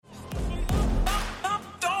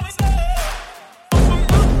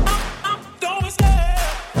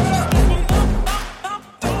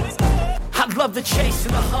love the chase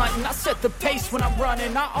and the hunt, and I set the pace when I'm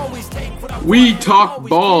running. I always take what I want. We talk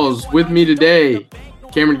balls with me today,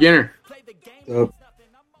 Cameron Ginner So,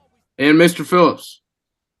 and Mr. Phillips.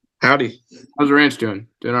 Howdy. How's the ranch doing?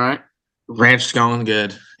 Doing all right? Ranch is going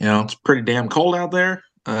good. You know, it's pretty damn cold out there.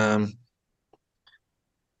 Trying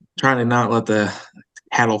to not let the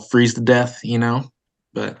cattle freeze to death, you know.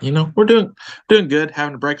 But, you know, we're doing good.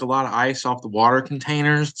 Having to break a lot of ice off the water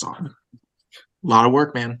containers. It's a lot of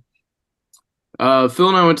work, man. Phil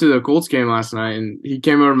and I went to the Colts game last night, and he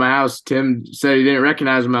came over to my house. Tim said he didn't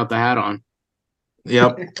recognize him without the hat on.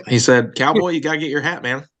 Yep. He said, "Cowboy, you got to get your hat,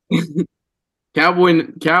 man."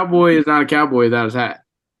 Cowboy is not a cowboy without his hat.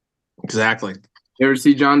 Exactly. You ever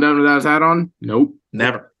see John Dutton without his hat on? Nope.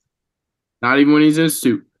 Never. Not even when he's in a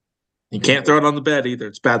suit. You can't throw it on the bed either.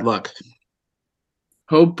 It's bad luck.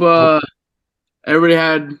 Hope everybody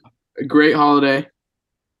had a great holiday.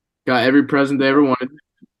 Got every present they ever wanted.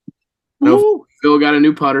 No, Phil got a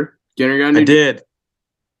new putter. Ginner got a new. I did.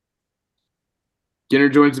 Ginner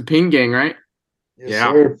joins the ping gang, right? yes,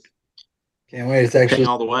 Yeah. sir. Can't wait. It's actually Ping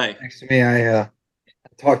all the way. next to me. I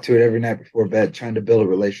talk to it every night before bed, trying to build a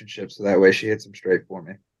relationship so that way she hits them straight for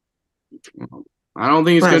me. I don't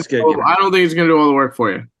think it's That's good, gonna. Ginner. I don't think it's gonna do all the work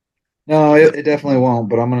for you. No, it definitely won't,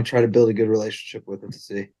 but I'm going to try to build a good relationship with it to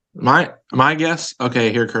see. My guess.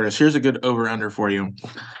 Okay, here, Curtis. Here's a good over/under for you.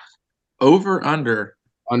 Over/under.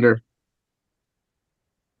 Under.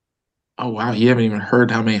 Oh wow, you haven't even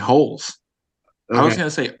heard how many holes. I was Okay.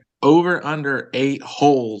 gonna say over/under 8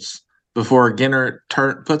 holes before Ginner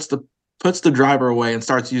puts the driver away and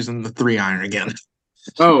starts using the 3-iron again.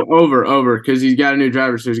 Oh, over, because he's got a new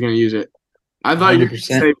driver, so he's gonna use it. I thought you were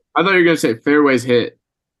 100%. gonna say fairways hit.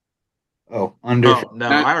 Oh, under. Oh no,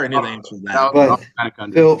 I already knew the answer to that. That was But automatic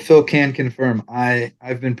under. Phil can confirm.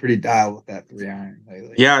 I've been pretty dialed with that 3-iron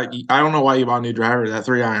lately. Yeah, I don't know why you bought a new driver. That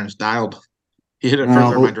 3-iron's dialed. He hit it No,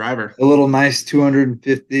 further than my driver. A little nice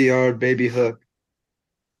 250-yard baby hook.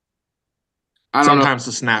 I don't know. Sometimes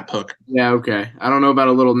the snap hook. Yeah, okay. I don't know about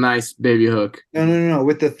a little nice baby hook. No.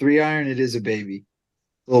 With the 3-iron, it is a baby.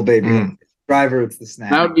 Little baby hook. Driver, it's the snap.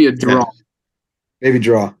 That would be a draw. Baby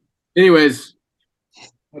draw. Anyways,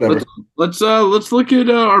 Whatever. let's look at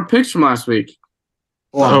our picks from last week.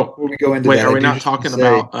 Hold on, Oh, before we go into Wait, that, are I we do not just wanna talking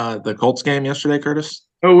say- about the Colts game yesterday, Curtis?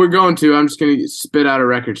 Oh, we're going to. I'm just gonna spit out a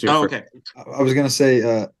record here. Oh, first. okay. I was gonna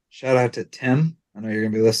say, shout out to Tim. I know you're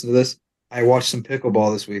gonna be listening to this. I watched some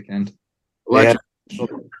pickleball this weekend. They had a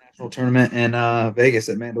national tournament in Vegas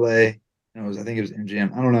at Mandalay. I think it was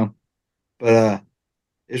MGM. I don't know, but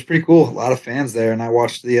it was pretty cool. A lot of fans there, and I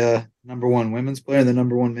watched the number one women's player and the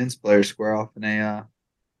number one men's player square off in a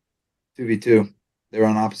 2v2. They were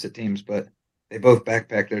on opposite teams, but they both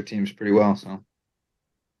backpacked their teams pretty well. So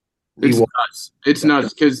It's nuts. It's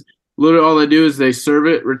nuts because literally all they do is they serve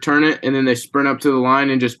it, return it, and then they sprint up to the line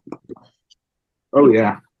and just oh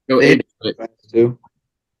yeah, go They- into it. too.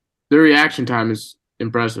 Their reaction time is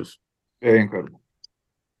impressive. Very incredible.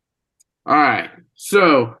 All right.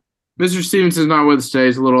 So Mr. Stevenson's not with us today.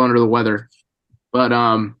 He's a little under the weather. But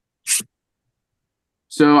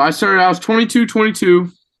so I was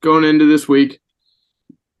 22-22 going into this week.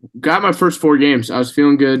 Got my first 4 games. I was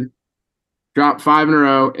feeling good. Dropped 5 in a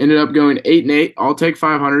row. Ended up going 8-8. I'll take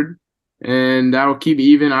 500, and that'll keep me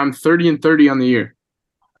even. I'm 30-30 on the year.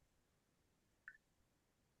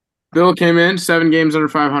 Bill came in 7 games under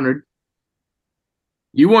 500.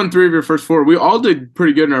 You won 3 of your first 4. We all did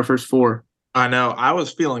pretty good in our first 4. I know. I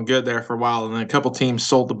was feeling good there for a while, and then a couple teams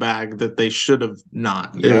sold the bag that they should have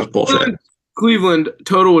not. It was bullshit. Cleveland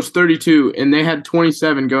total was 32, and they had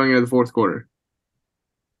 27 going into the fourth quarter.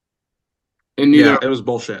 And Yeah, it was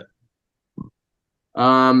bullshit.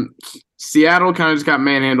 Seattle kind of just got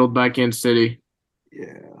manhandled by Kansas City.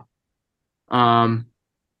 Yeah.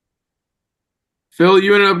 Phil,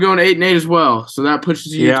 you ended up going 8-8 as well, so that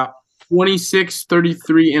pushes you Yeah,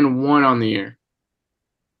 26-33-1 on the year.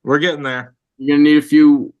 we're getting there. You're gonna need a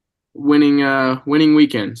few winning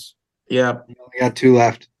weekends. Yeah, We only got 2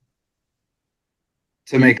 left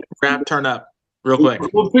to make. wrap turn up real quick.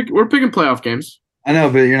 We're picking playoff games. I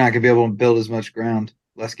know, but you're not gonna be able to build as much ground.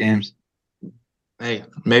 Less games, Hey,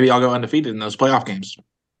 maybe I'll go undefeated in those playoff games.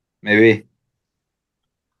 maybe.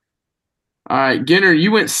 All right, Ginner,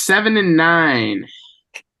 you went 7-9.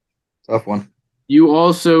 Tough one. You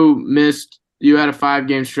also missed. You had a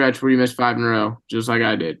 5-game stretch where you missed 5 in a row, just like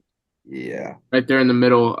I did. Yeah. Right there in the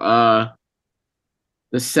middle.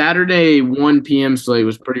 The Saturday 1 p.m. slate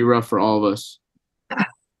was pretty rough for all of us.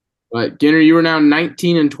 But Ginner, you were now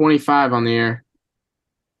 19-25 on the air.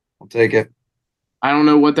 I'll take it. I don't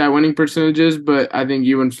know what that winning percentage is, but I think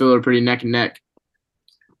you and Phil are pretty neck and neck.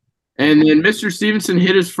 And then Mr. Stevenson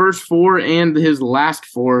hit his first 4 and his last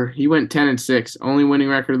 4. He went 10-6, only winning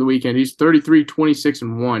record of the weekend. He's 33, 26,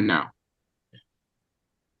 and 1 now.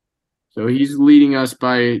 So he's leading us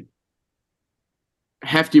by a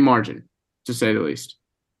hefty margin, to say the least.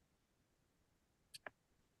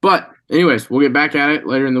 But anyways, we'll get back at it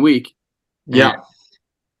later in the week. Yeah.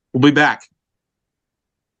 We'll be back.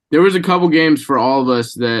 There was a couple games for all of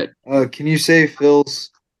us that Can you say Phil's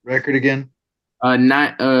record again?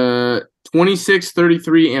 26,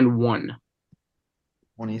 33, and 1.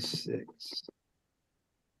 26.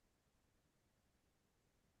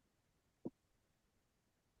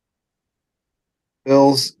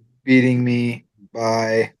 Phil's beating me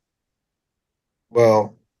by,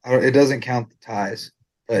 well, it doesn't count the ties.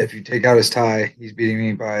 But if you take out his tie, he's beating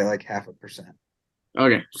me by like 0.5%.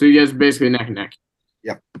 Okay, so you guys are basically neck and neck.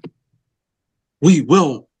 Yep. We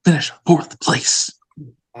will finish 4th place.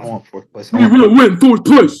 I want 4th place. We will win 4th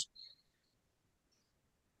place.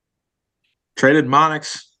 Traded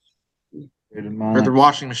Monix Traded for the Monix.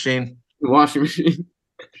 washing machine. The washing machine.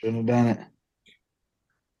 Shouldn't have done it.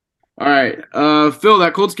 All right, Phil,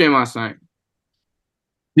 that Colts game last night.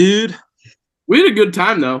 Dude, We had a good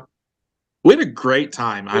time though. we had a great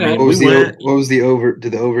time. I Yeah. mean, What was, we went. what was the over?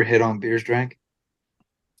 Did the over hit on beers drank?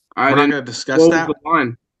 I We're not didn't. going to discuss What was that. the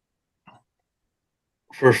line?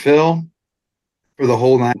 For Phil, for the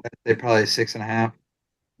whole night, I'd say probably 6.5.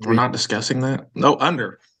 We're not discussing that. No,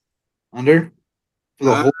 under. Under? For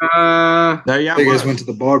the whole There you I go. you guys went to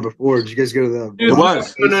the bar before. Did you guys go to the Dude, It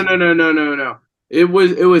was. No. It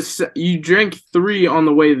was. You drank 3 on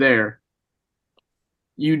the way there.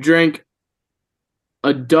 You drank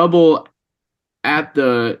a double at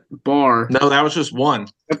the bar. No, that was just one.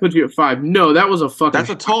 That puts you at 5. No, that was a fucking. That's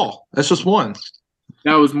a tall. That's just one.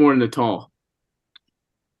 That was more than the tall.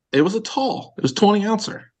 It was a tall. It was 20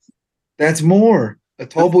 ouncer. That's more. A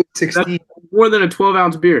tall boy 16. More than a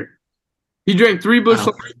 12-ounce beer. He drank 3 Busch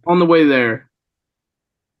Wow. Lights on the way there.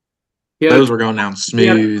 He had, Those were going down he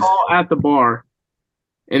had a smooth. tall at the bar,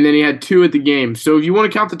 and then he had 2 at the game. So if you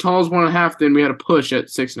want to count the tall as 1.5, then we had a push at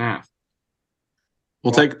 6.5.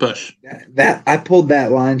 We'll take a push. That I pulled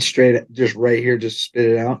that line straight just right here, just spit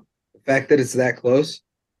it out. The fact that it's that close,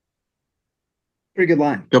 pretty good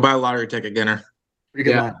line. Go buy a lottery ticket, Ginner. Pretty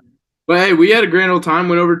good Yeah. line. But hey, we had a grand old time.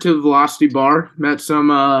 Went over to the Velocity Bar, met some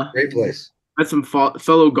Great place.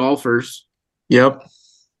 fellow golfers. Yep.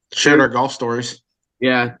 Shared our golf stories.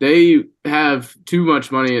 Yeah, they have too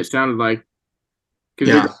much money. It sounded like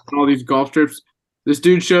because Yeah. they're on all these golf trips. This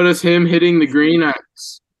dude showed us him hitting the green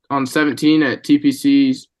on 17 at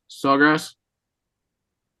TPC's Sawgrass.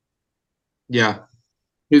 Yeah.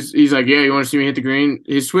 He's like, yeah, you want to see me hit the green?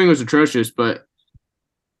 His swing was atrocious, but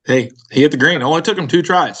Hey, he hit the green. Only took him 2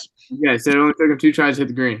 tries. yeah, he said it only took him 2 tries to hit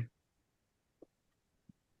the green.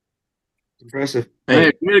 Impressive. Hey,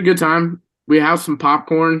 Hey, we had a good time. We housed some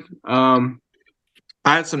popcorn.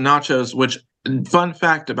 I had some nachos, which, fun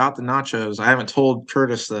fact about the nachos, I haven't told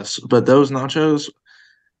Curtis this, but those nachos,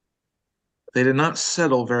 they did not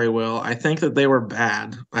settle very well. I think that they were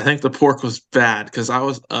bad. I think the pork was bad because I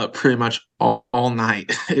was up pretty much all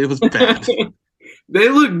night. It was bad. They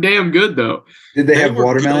look damn good though. Did they have were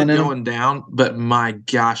watermelon good in them? going down, but my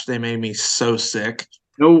gosh, they made me so sick.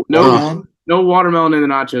 No Watermelon? watermelon in the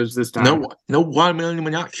nachos this time. No watermelon in my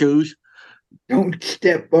nachos. Don't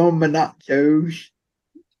step on my nachos.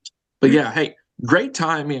 But yeah, hey, great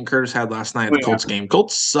time me and Curtis had last night at the Yeah. Colts game.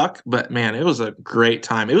 Colts suck, but man, it was a great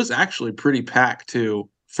time. It was actually pretty packed too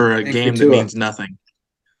for a Thank game you, that Tua. means nothing.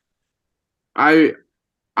 I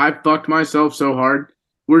fucked myself so hard.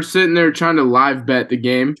 We're sitting there trying to live bet the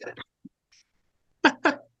game.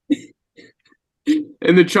 And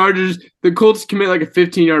the Colts commit like a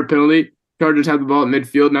 15-yard penalty. Chargers have the ball at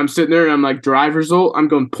midfield, and I'm sitting there and I'm like, drive result. I'm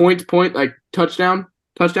going point to point, like touchdown.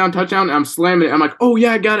 And I'm slamming it. I'm like, oh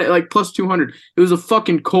yeah, I got it, like plus 200. It was a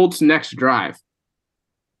fucking Colts next drive.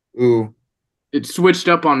 Ooh. It switched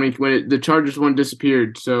up on me when the Chargers one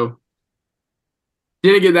disappeared. So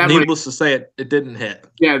didn't get that money. Needless to say, it didn't hit.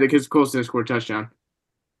 Yeah, because Colts didn't score a touchdown.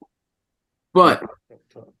 But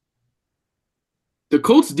the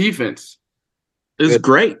Colts defense, It was Good.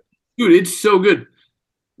 great. dude, it's so good.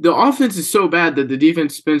 The offense is so bad that the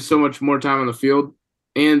defense spends so much more time on the field,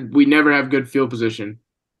 and we never have good field position.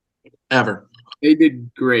 Ever. They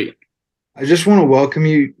did great. I just want to welcome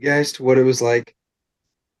you guys to what it was like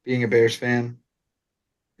being a Bears fan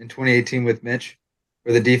in 2018 with Mitch,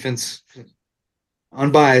 where the defense,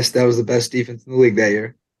 unbiased, that was the best defense in the league that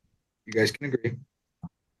year. You guys can agree.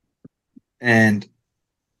 And it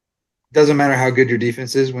doesn't matter how good your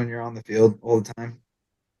defense is when you're on the field all the time.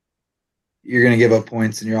 you're going to give up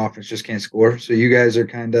points and your offense just can't score. So you guys are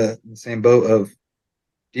kind of in the same boat of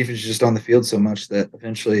defense is just on the field so much that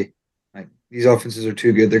eventually, like, these offenses are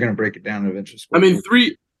too good. They're going to break it down and eventually score. I mean,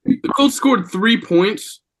 the Colts scored 3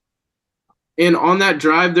 points, and on that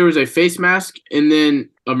drive there was a face mask and then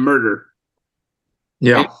a murder.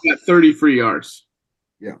 Yeah. And got 30 free yards.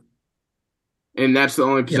 Yeah. And that's the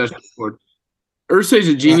only possession scored. Irsay's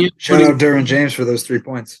a genius. Shout out Derwin James for those 3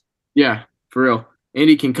 points. Yeah, for real. And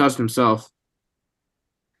he concussed himself.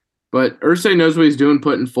 But Irsay knows what he's doing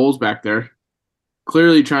putting Foles back there.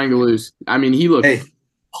 Clearly trying to lose. I mean, he looked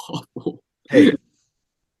awful. Hey,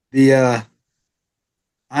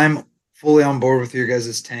 I'm fully on board with your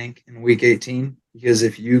guys' tank in Week 18 because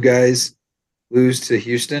if you guys lose to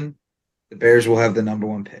Houston, the Bears will have the number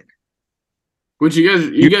 1 pick. Which you guys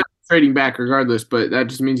are trading back regardless, but that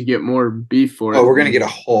just means you get more beef for it. Oh, we're going to get a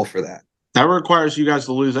haul for that. That requires you guys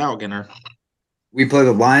to lose out, Ginner. We play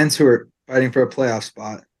the Lions, who are fighting for a playoff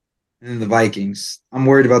spot, and then the Vikings. I'm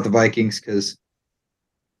worried about the Vikings because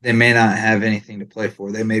they may not have anything to play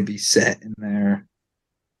for. They may be set in their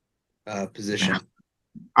position.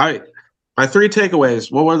 My 3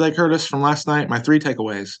 takeaways. What were they, Curtis, from last night? My 3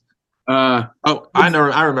 takeaways. I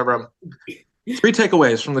remember them. 3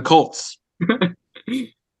 takeaways from the Colts.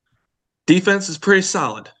 Defense is pretty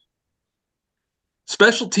solid.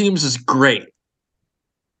 Special teams is great.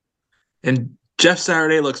 And Jeff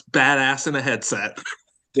Saturday looks badass in a headset.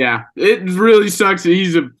 Yeah, it really sucks that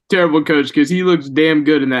he's a terrible coach because he looks damn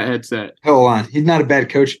good in that headset. Hold on. He's not a bad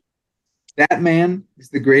coach. That man is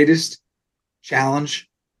the greatest challenge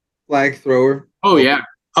flag thrower. Oh, yeah.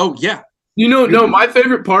 Oh, yeah. You know, no, my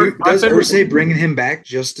favorite part. Does Irsay bringing him back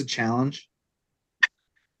just to challenge?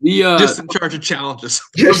 Just in charge of challenges.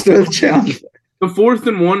 Just to challenge. The 4th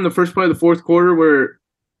and 1, the first play of the fourth quarter where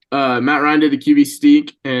Matt Ryan did the QB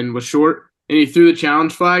sneak and was short, and he threw the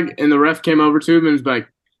challenge flag, and the ref came over to him and was like,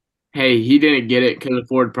 hey, he didn't get it because of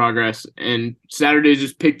forward progress. And Saturday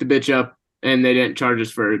just picked the bitch up, and they didn't charge us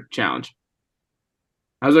for a challenge.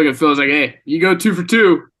 I was looking at Phil. I was like, hey, you go 2 for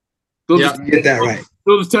 2. You get that right.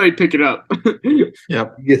 They'll just tell you to pick it up.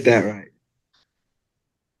 Yep. You get that right.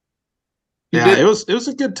 Yeah, it was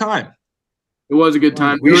a good time. It was a good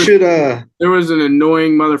time. There was an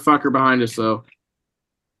annoying motherfucker behind us, though.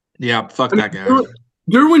 Yeah, fuck that guy.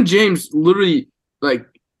 Derwin James literally, like,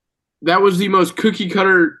 that was the most cookie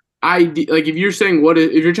cutter idea. Like, if you're saying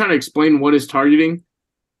if you're trying to explain what is targeting,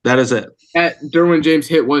 that is it. That Derwin James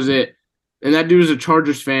hit was it. And that dude is a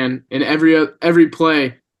Chargers fan. And every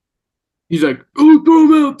play, he's like, oh, throw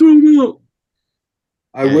him out.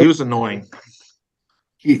 He was annoying.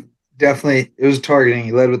 He definitely, it was targeting.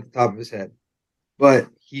 He led with the top of his head. But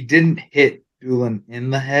he didn't hit Doolin in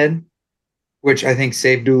the head, which I think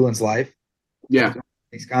saved Doolin's life. Yeah.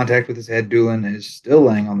 Makes contact with his head. Doolin is still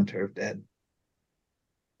laying on the turf dead.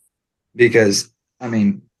 Because, I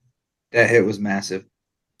mean, that hit was massive.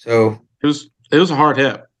 So it was a hard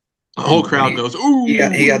hit. The whole crowd goes, ooh. He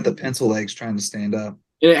got the pencil legs trying to stand up.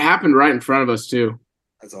 It happened right in front of us, too.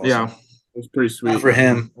 That's awesome. Yeah. It was pretty sweet. Not for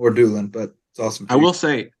him or Doolin, but it's awesome. I will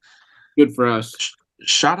say, good for us.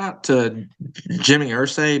 Shout out to Jimmy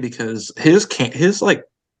Irsay because his like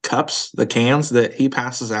cups, the cans that he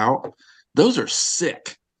passes out, those are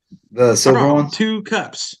sick. The silver ones? 2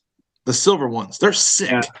 cups. The silver ones. They're sick.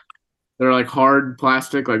 Yeah. They're like hard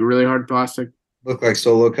plastic, like really hard plastic. Look like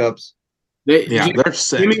solo cups. They're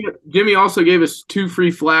sick. Jimmy also gave us 2 free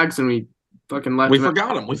flags and we fucking left. We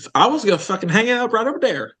forgot them. I was gonna fucking hang it up right over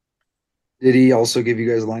there. Did he also give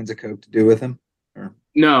you guys lines of coke to do with him? Or?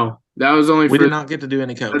 No, that was only. We did not get to do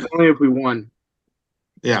any coke. That's only if we won.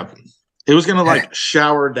 Yeah, it was gonna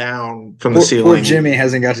shower down from the ceiling. Poor Jimmy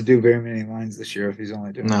hasn't got to do very many lines this year. If he's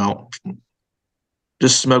only doing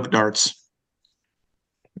just smoke darts.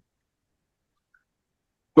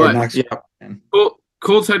 But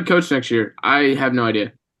Colts head coach next year. I have no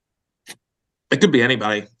idea. It could be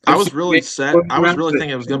anybody. I was really I was really thinking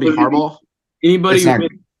it was going to be Harbaugh.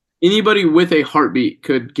 Anybody with a heartbeat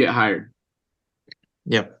could get hired.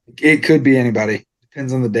 Yep. It could be anybody.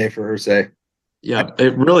 Depends on the day for Irsay. Yeah,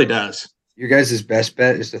 it really does. Your guys' best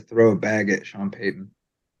bet is to throw a bag at Sean Payton.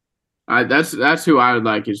 That's who I would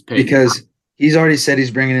like is Payton. Because he's already said he's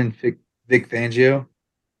bringing in Vic Fangio,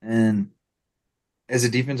 and as a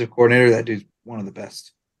defensive coordinator, that dude's one of the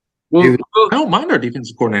best. Well, I don't mind our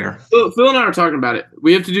defensive coordinator. Phil and I are talking about it.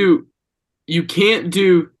 We have to do – you can't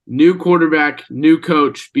do new quarterback, new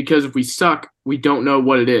coach, because if we suck, we don't know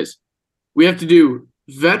what it is. We have to do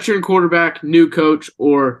veteran quarterback, new coach,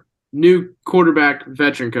 or new quarterback,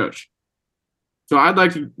 veteran coach. So I'd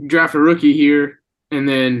like to draft a rookie here and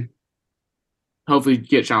then hopefully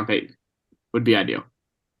get Sean Payton. Would be ideal.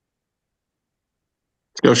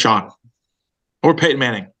 Go Sean. Or Peyton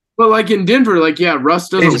Manning. But like in Denver, like Russ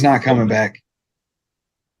doesn't. He's not coming back.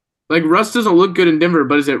 Like Russ doesn't look good in Denver,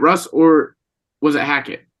 but is it Russ or was it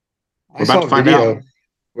Hackett? I saw a video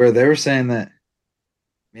where they were saying that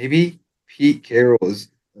maybe Pete Carroll is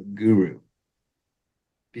a guru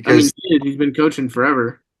because he's been coaching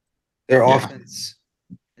forever. Their offense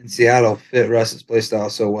in Seattle fit Russ's play style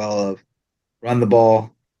so well of run the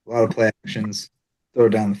ball, a lot of play actions, throw it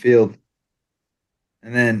down the field.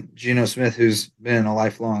 And then Geno Smith, who's been a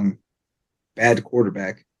lifelong bad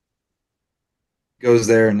quarterback, goes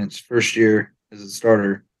there and its first year as a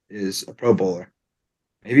starter is a Pro Bowler.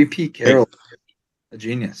 Maybe Pete Carroll, a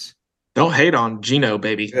genius. Don't hate on Geno,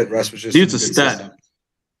 baby. Good. Russ was just dude's a stud. System.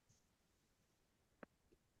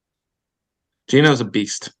 Geno's a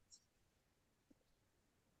beast.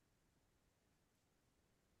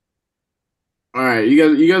 All right, you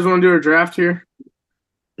guys want to do a draft here?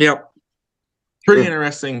 Yep. Pretty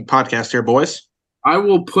interesting podcast here, boys. I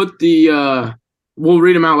will put the we'll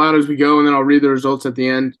read them out loud as we go, and then I'll read the results at the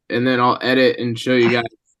end, and then I'll edit and show you guys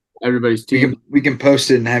everybody's team. We can post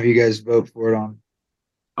it and have you guys vote for it on.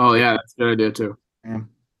 Oh yeah, that's a good idea too. Yeah.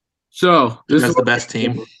 So this is the best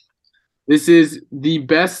team. This is the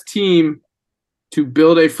best team to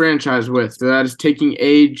build a franchise with. So that is taking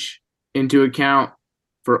age into account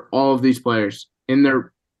for all of these players in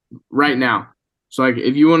there right now. So like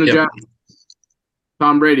if you want to draft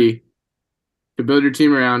Tom Brady to build your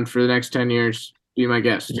team around for the next 10 years, be my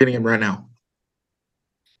guest. Getting him right now.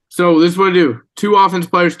 So this is what I do. 2 offense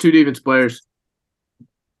players, 2 defense players.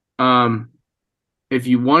 If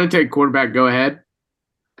you want to take quarterback, go ahead.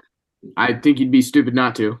 I think you'd be stupid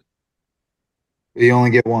not to. You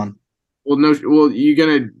only get one. Well, no. Well, you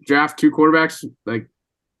gonna draft 2 quarterbacks? Like,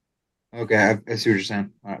 okay, I see what you're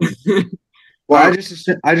saying. All right. Well, I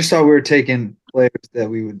just thought we were taking players that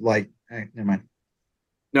we would like. Hey, never mind.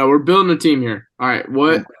 No, we're building a team here. All right,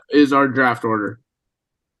 what is our draft order?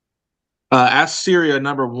 Ask Syria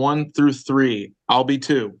number 1 through 3. I'll be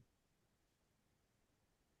 2.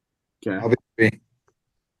 Okay. I'll be 3.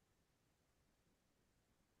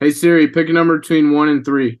 Hey Siri, pick a number between 1 and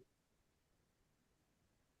 3.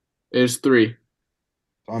 It is 3.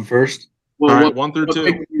 So I'm first. Well, all right, 1 through 2. What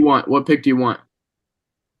pick do you want? What pick do you want?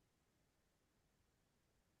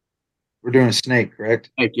 We're doing a snake, correct?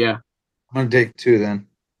 Snake, yeah. I'm gonna take 2 then.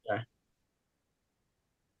 Okay.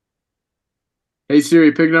 Hey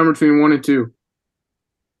Siri, pick a number between 1 and 2.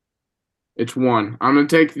 It's 1. I'm gonna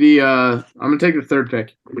take the third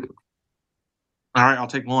pick. All right, I'll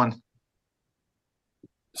take 1.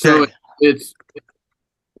 So it's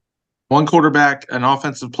 1 quarterback, an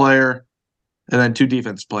offensive player, and then 2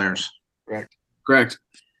 defense players. Correct.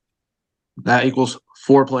 That equals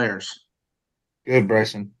 4 players. Good,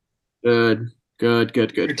 Bryson. Good. You're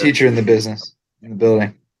a teacher in the business, in the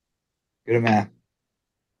building. Good at math.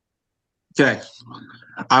 Okay.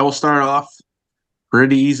 I will start off.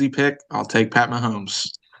 Pretty easy pick. I'll take Pat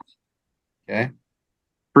Mahomes. Okay.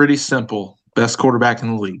 Pretty simple. Best quarterback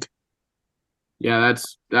in the league. Yeah, I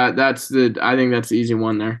think that's the easy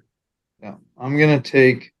one there. Yeah. I'm gonna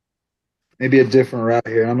take maybe a different route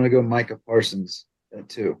here. I'm gonna go Micah Parsons at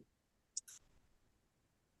 2.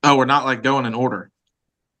 Oh, we're not like going in order.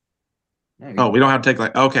 No, we don't have to take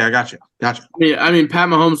like. Okay, I got you. I mean, Pat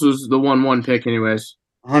Mahomes was the 1-1 pick, anyways.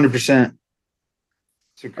 100%.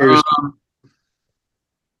 So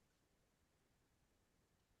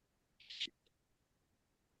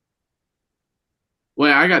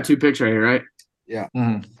wait, I got 2 picks right here, right? Yeah.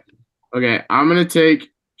 Mm-hmm. Okay, I'm gonna take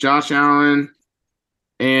Josh Allen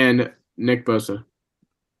and Nick Bosa.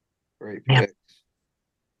 Great picks.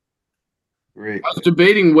 Great. I was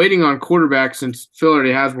debating waiting on quarterback since Phil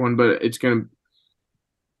already has one, but it's gonna.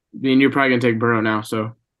 I mean, you're probably gonna take Burrow now,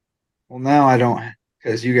 so. Well, now I don't,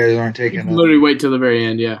 because you guys aren't taking. Literally wait till the very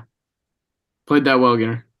end. Yeah. Played that well,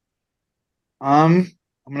 Gunnar. I'm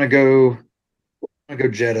gonna go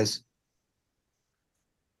Jettas.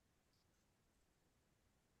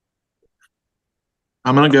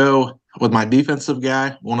 I'm going to go with my defensive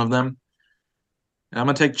guy, one of them. And I'm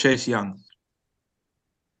going to take Chase Young.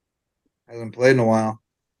 Hasn't played in a while.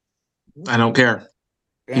 I don't care.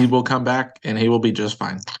 Yeah. He will come back, and he will be just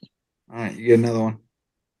fine. All right, you get another one.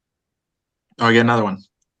 Oh, I get another one.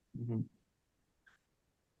 Mm-hmm.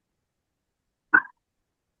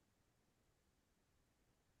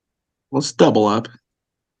 Let's double up.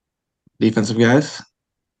 Defensive guys.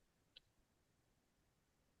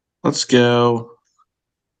 Let's go.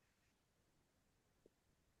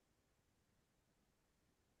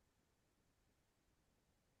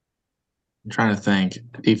 I'm trying to think.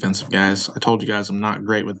 Defensive guys. I told you guys I'm not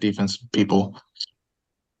great with defensive people.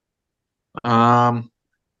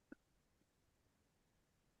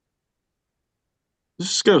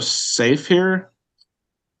 Let's just go safe here.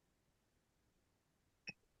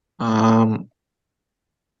 Take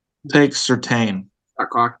Surtain. Shot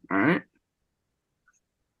clock. All right.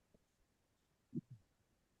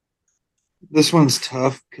 This one's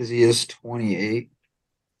tough because he is 28,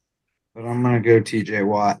 but I'm gonna go TJ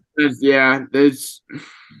Watt.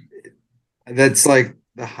 That's like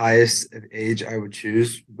the highest of age I would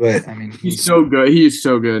choose, but I mean he's so good. He is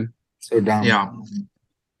so good. So dominant. Yeah.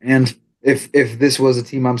 And if this was a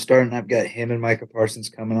team I'm starting, I've got him and Micah Parsons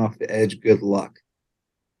coming off the edge. Good luck.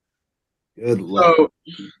 Good luck. So,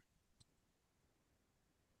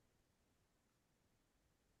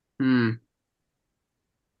 I'm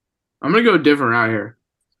gonna go different out here.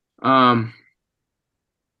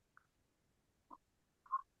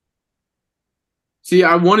 See,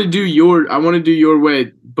 I want to do your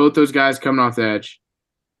way. Both those guys coming off the edge.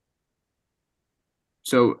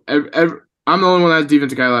 So I'm the only one that has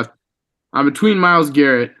defensive guy left. I'm between Myles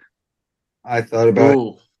Garrett. I thought about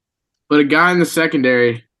it. But a guy in the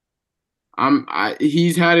secondary.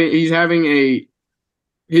 He's having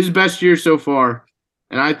his best year so far,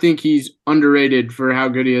 and I think he's underrated for how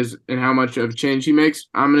good he is and how much of a change he makes.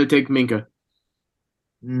 I'm gonna take Minka.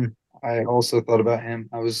 I also thought about him.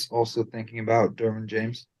 I was also thinking about Derwin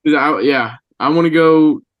James. I want to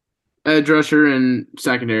go edge rusher and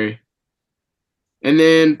secondary. And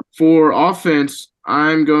then for offense,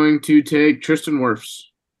 I'm going to take Tristan Wirfs.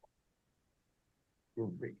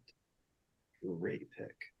 Great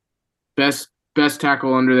pick. Best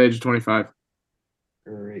tackle under the age of 25.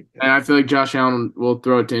 Great pick. And I feel like Josh Allen will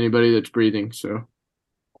throw it to anybody that's breathing. So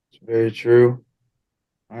it's very true.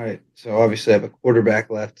 All right. So obviously I have a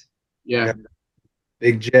quarterback left. Yeah.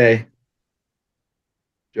 Big J.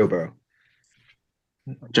 Joe Burrow.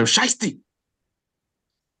 Joe Shiesty.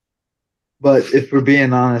 But if we're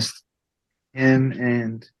being honest, him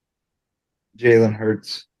and Jalen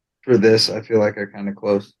Hurts for this, I feel like are kind of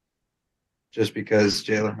close. Just because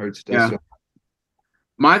Jalen Hurts does so.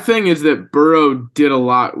 My thing is that Burrow did a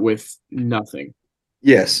lot with nothing.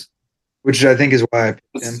 Yes. Which I think is why I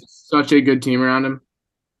picked him. Such a good team around him.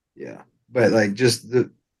 Yeah. But like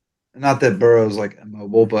not that Burrow's like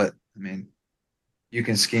immobile, but I mean, you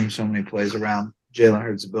can scheme so many plays around Jalen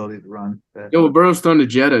Hurts' ability to run. Well, Burrow's thrown to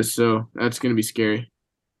Jettas, so that's going to be scary.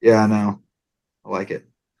 Yeah, I know. I like it.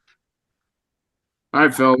 All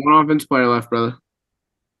right, Phil. One offensive player left, brother.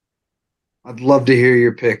 I'd love to hear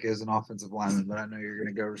your pick as an offensive lineman, but I know you're going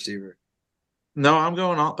to go receiver. No, I'm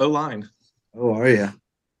going O-line. Oh, are you?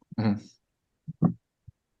 Mm-hmm.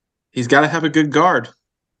 He's got to have a good guard.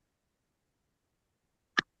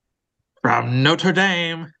 From Notre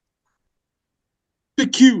Dame.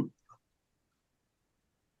 Big Q.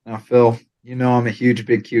 Now, Phil, you know I'm a huge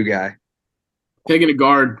Big Q guy. Taking a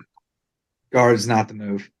guard. Guard's not the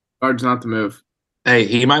move. Guard's not the move. Hey,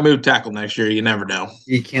 he might move tackle next year. You never know.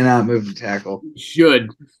 He cannot move the tackle. He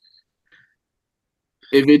should.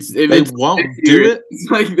 If they won't do it.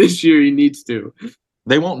 It's like this year, he needs to.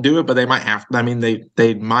 They won't do it, but they might have to. I mean,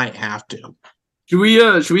 they might have to. Should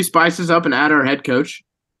we spice this up and add our head coach?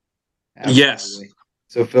 Absolutely. Yes.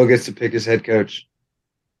 So Phil gets to pick his head coach.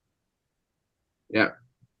 Yeah.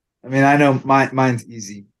 I mean, I know mine's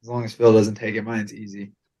easy. As long as Phil doesn't take it, mine's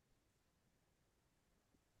easy.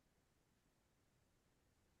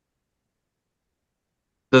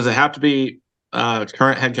 Does it have to be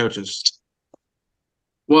current head coaches?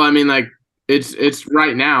 Well, I mean, like it's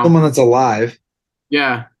right now. Someone that's alive.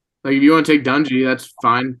 Yeah, like if you want to take Dungy, that's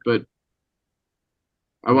fine. But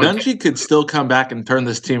Dungy could still come back and turn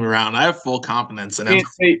this team around. I have full confidence in him.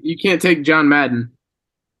 You can't take John Madden.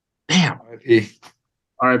 Damn.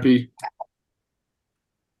 R.I.P.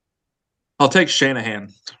 I'll take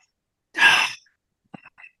Shanahan.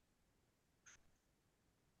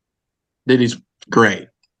 Dude, he's great.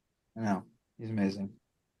 I know. He's amazing.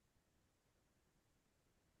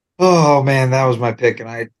 Oh, man, that was my pick.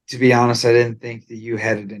 And to be honest, I didn't think that you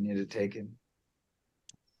had it in you to take him.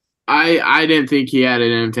 I didn't think he had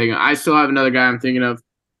it in him taking. I still have another guy I'm thinking of,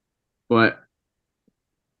 but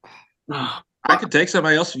I could take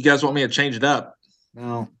somebody else if you guys want me to change it up.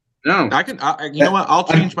 No. I can. You know what? I'll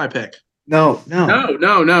change my pick. No.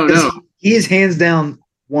 He is hands down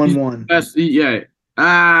 1-1. Best, yeah.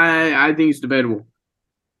 I think he's debatable.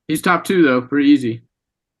 He's top 2 though, pretty easy.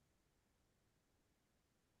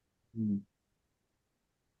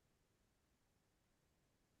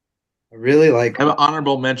 I really like. I have an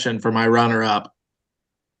honorable mention for my runner-up.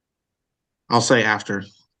 I'll say after.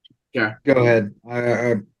 Yeah. Go ahead.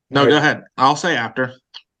 No, go ahead. I'll say after.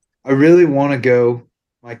 I really want to go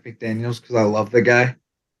Mike McDaniels because I love the guy.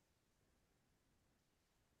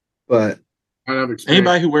 But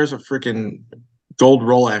anybody who wears a freaking gold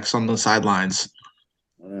Rolex on the sidelines.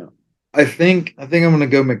 I think I'm gonna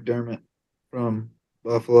go McDermott from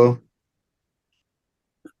Buffalo.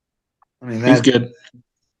 I mean He's good.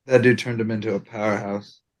 That dude turned him into a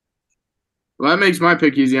powerhouse. Well, that makes my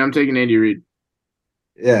pick easy. I'm taking Andy Reid.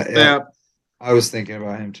 Yeah. I was thinking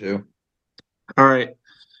about him too. All right.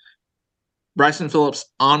 Bryson Phillips,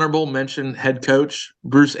 honorable mention head coach,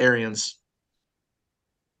 Bruce Arians.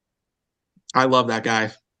 I love that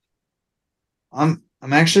guy. I'm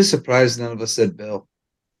actually surprised none of us said Bill.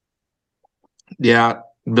 Yeah,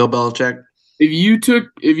 Bill Belichick. If you took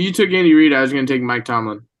Andy Reid, I was going to take Mike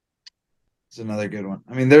Tomlin. It's another good one.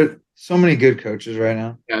 I mean, there are so many good coaches right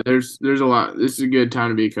now. Yeah, there's a lot. This is a good time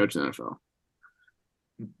to be a coach in the NFL.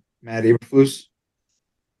 Matt Eberflus.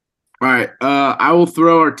 All right, I will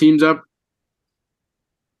throw our teams up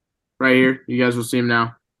right here. You guys will see them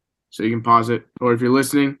now, so you can pause it. Or if you're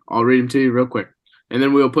listening, I'll read them to you real quick, and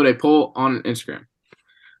then we'll put a poll on Instagram.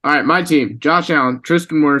 All right, my team: Josh Allen,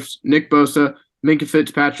 Tristan Wirfs, Nick Bosa, Minka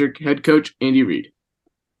Fitzpatrick, head coach Andy Reid.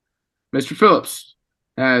 Mr. Phillips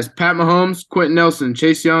has Pat Mahomes, Quentin Nelson,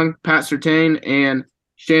 Chase Young, Pat Surtain, and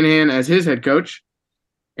Shanahan as his head coach.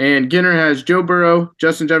 And Ginner has Joe Burrow,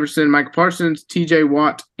 Justin Jefferson, Michael Parsons, TJ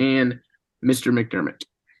Watt, and Mr. McDermott.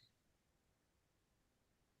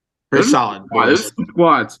 Very solid. Wow, those are some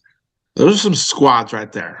squads. Those are some squads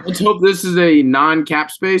right there. Let's hope this is a non-cap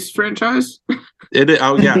space franchise. It is,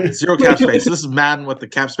 oh, yeah. Zero cap space. This is Madden with the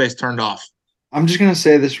cap space turned off. I'm just going to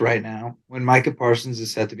say this right now. When Micah Parsons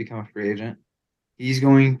is set to become a free agent, he's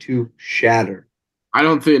going to shatter. I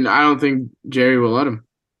don't think Jerry will let him.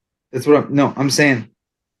 That's what I'm saying.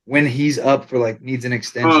 When he's up for needs an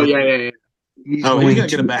extension. Oh, yeah. He's going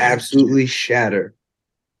to absolutely shatter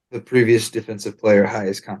the previous defensive player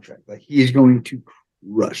highest contract. He's going to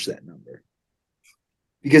crush that number.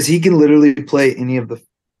 Because he can literally play any of the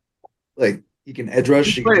he can edge rush.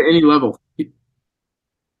 He can play at any level. He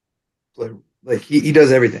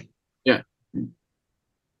does everything. Yeah.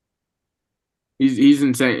 He's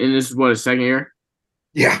insane. And this is his second year?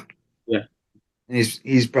 Yeah. Yeah. And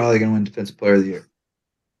he's probably gonna win Defensive Player of the Year.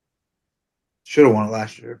 Should have won it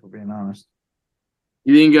last year, if we're being honest.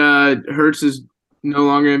 You think Hurts is no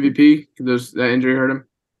longer MVP because that injury hurt him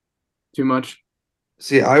too much?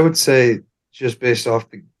 See, I would say just based off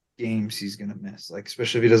the games he's gonna miss,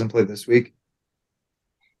 especially if he doesn't play this week.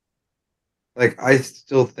 I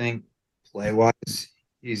still think play wise,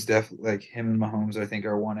 he's definitely him and Mahomes. I think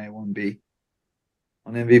are 1A, 1B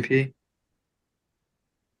on MVP.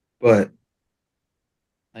 But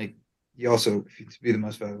you also, to be the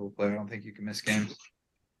most valuable player, I don't think you can miss games,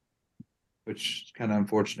 which is kind of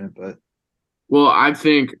unfortunate. But I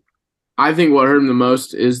think what hurt him the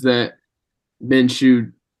most is that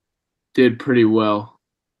Minshew did pretty well.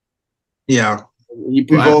 Yeah,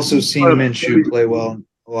 we've also seen Minshew play well in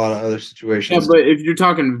a lot of other situations. Yeah, but if you're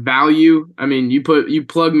talking value, I mean, you plug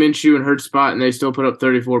Minshew in Hurts' spot, and they still put up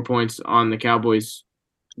 34 points on the Cowboys'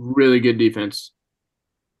 really good defense.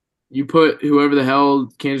 You put whoever the hell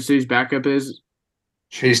Kansas City's backup is.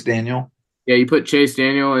 Chase Daniel. Yeah, you put Chase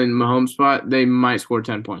Daniel in Mahomes' spot, they might score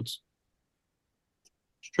 10 points.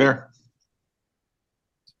 Fair.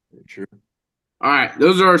 Very true. All right,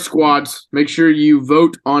 those are our squads. Make sure you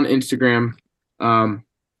vote on Instagram. I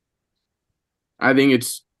think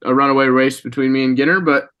it's a runaway race between me and Ginner,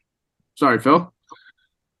 but sorry, Phil.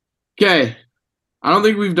 Okay, I don't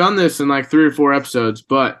think we've done this in 3 or 4 episodes,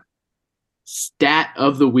 but stat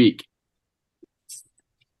of the week.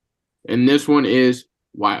 And this one is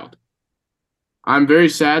wild. I'm very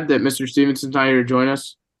sad that Mr. Stevenson's not here to join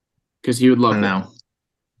us because he would love it. Now.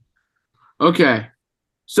 Okay.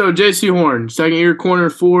 So, J.C. Horn, second-year corner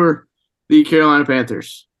for the Carolina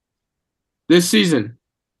Panthers. This season,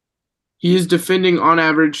 he is defending on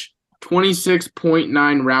average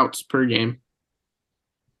 26.9 routes per game.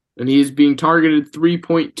 And he is being targeted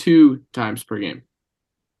 3.2 times per game.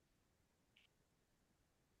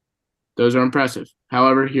 Those are impressive.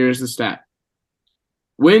 However, here's the stat.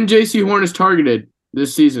 When J.C. Horn is targeted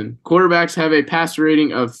this season, quarterbacks have a passer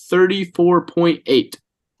rating of 34.8.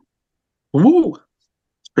 Woo!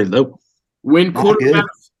 It's pretty low. When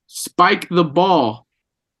quarterbacks spike the ball,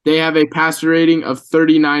 they have a passer rating of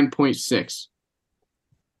 39.6.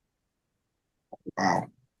 Wow.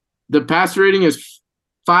 The passer rating is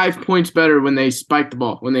 5 points better when they spike the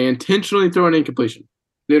ball, when they intentionally throw an incompletion,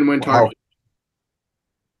 than when targeted.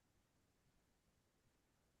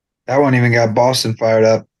 That one even got Boston fired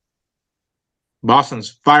up.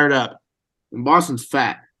 Boston's fired up. And Boston's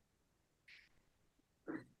fat.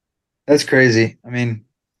 That's crazy. I mean,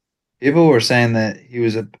 people were saying that he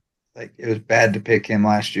was it was bad to pick him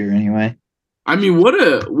last year anyway. I mean, what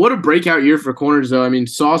a breakout year for corners, though. I mean,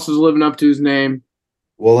 Sauce is living up to his name.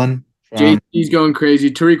 Woolen. JT's going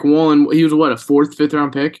crazy. Tariq Woolen, he was what, a 4th, 5th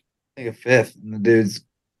round pick? I think a 5th. And the dude's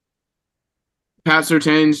Pat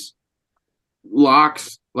Surtain's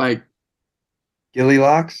locks, like Gilly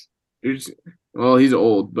Locks. well, he's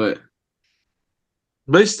old, but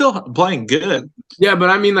he's still playing good. yeah, but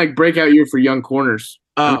I mean, like breakout year for young corners.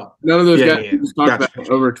 Oh, none of those yeah, guys yeah. just talked Gotcha. about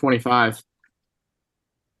over 25.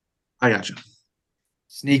 I got you.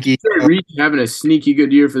 Sneaky. Reed having a sneaky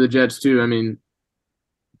good year for the Jets too. I mean,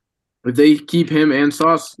 if they keep him and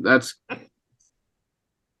Sauce, that's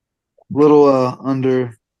Little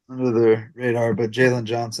under the radar, but Jalen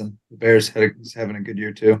Johnson, the Bears is having a good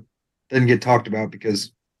year too. Didn't get talked about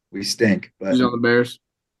because we stink, but he's on the Bears.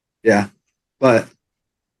 yeah, but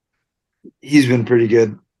he's been pretty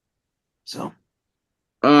good. So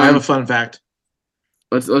I have a fun fact.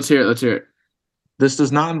 Let's hear it. Let's hear it. This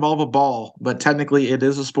does not involve a ball, but technically it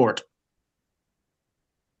is a sport.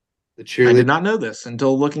 the I cheerleader. did not know this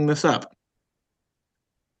until looking this up.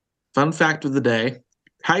 Fun fact of the day: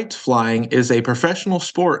 kite flying is a professional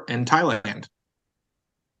sport in Thailand.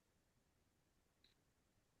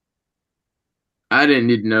 I didn't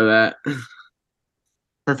need to know that.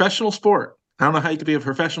 Professional sport. I don't know how you could be a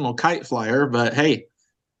professional kite flyer, but hey,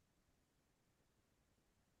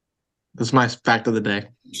 this is my fact of the day.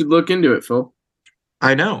 You should look into it, Phil.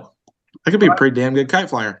 I know. I could be a pretty damn good kite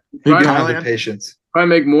flyer. You Right. don't have the Thailand. patience. Probably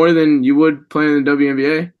make more than you would playing in the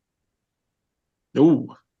WNBA. Ooh,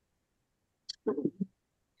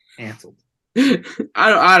 Canceled.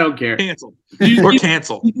 I don't care. canceled. You We're see-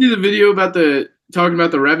 canceled. You see the video about talking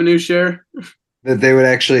about the revenue share? That they would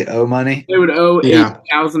actually owe money. They would owe Yeah.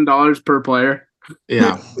 $8,000 per player.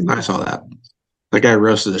 Yeah, I saw that. That guy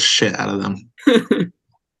roasted the shit out of them.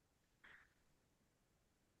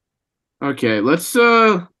 Okay, let's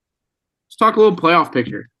talk a little playoff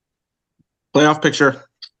picture. Playoff picture.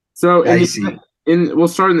 So Dicey. we'll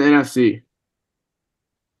start in the NFC.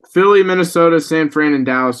 Philly, Minnesota, San Fran, and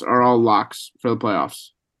Dallas are all locks for the playoffs.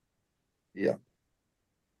 Yeah.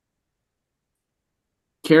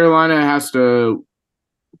 Carolina has to.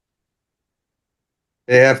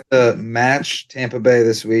 They have to match Tampa Bay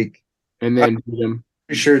this week. And then beat them.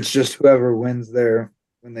 Pretty sure it's just whoever wins there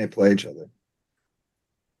when they play each other.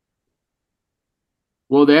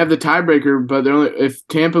 Well, they have the tiebreaker, but they're only if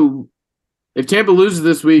Tampa loses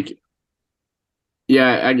this week.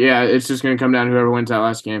 Yeah, it's just going to come down to whoever wins that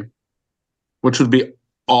last game. Which would be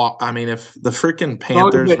all. I mean, if the freaking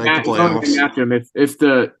Panthers make the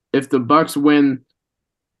playoffs, If the Bucks win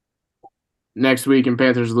next week and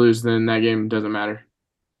Panthers lose, then that game doesn't matter.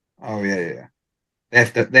 Oh yeah. They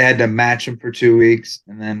had to match them for 2 weeks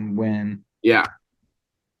and then win. Yeah.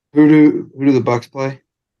 Who do the Bucks play?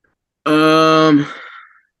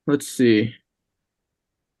 Let's see.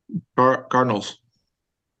 Cardinals.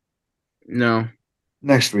 No.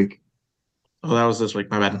 Next week. Oh, that was this week.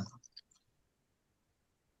 My bad.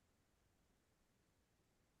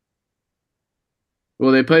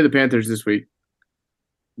 Well, they play the Panthers this week.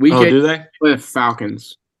 Week Oh, 8 do they? play the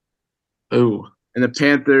Falcons, Ooh. and the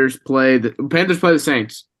Panthers play the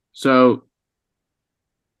Saints. So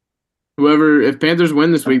if Panthers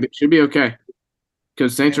win this week, they should be okay.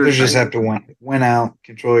 Because Saints Panthers just have to win out,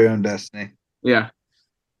 control your own destiny. Yeah.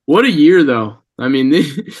 What a year, though. I mean,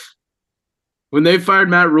 when they fired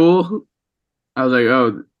Matt Rule, I was like,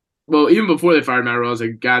 oh, well, even before they fired Matt Rule, I was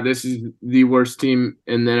like, God, this is the worst team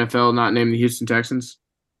in the NFL, not named the Houston Texans.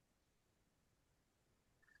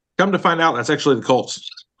 Come to find out, that's actually the Colts.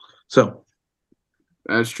 So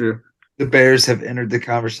That's true. The Bears have entered the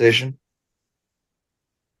conversation.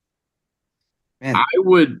 Man,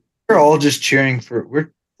 we're all just cheering for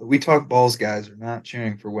we talk balls guys are not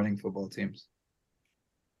cheering for winning football teams.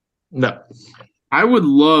 no. I would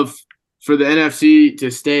love for the NFC to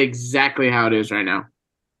stay exactly how it is right now.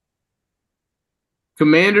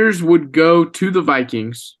 Commanders would go to the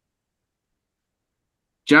Vikings.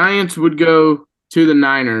 Giants would go to the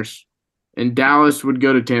Niners. And Dallas would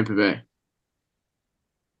go to Tampa Bay.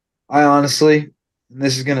 I honestly, and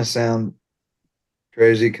this is going to sound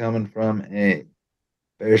crazy coming from a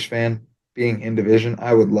Bears fan, being in division,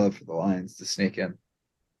 I would love for the Lions to sneak in.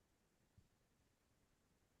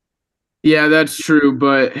 Yeah, that's true,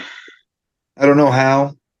 but I don't know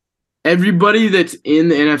how. everybody that's in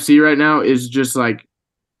the NFC right now is just like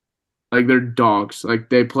they're dogs. Like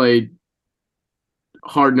they play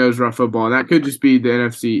hard-nosed rough football, and that could just be the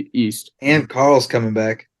NFC East. And Carl's coming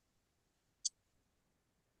back.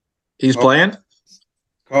 He's playing?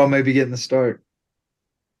 Carl may be getting the start.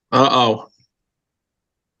 Uh-oh.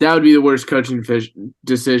 That would be the worst coaching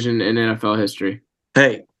decision in NFL history.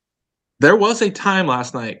 Hey, There was a time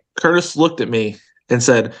last night, Curtis looked at me and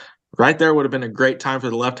said, right there would have been a great time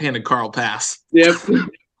for the left-handed Carl pass. Yep.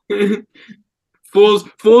 Fools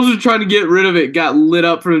are trying to get rid of it, got lit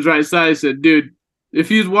up from his right side. I said, dude, if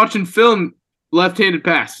he was watching film, left-handed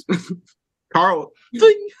pass. Carl.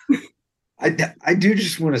 I do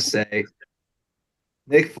just want to say,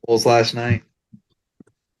 Nick Foles last night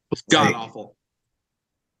was god awful.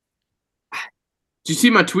 Did you see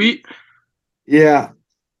my tweet? Yeah,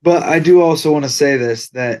 but I do also want to say this,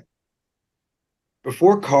 that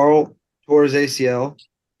before Carl tore his ACL,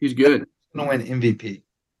 he's good. He's going to win MVP.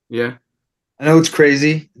 Yeah. I know it's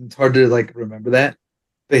crazy. It's hard to remember that.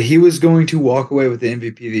 But he was going to walk away with the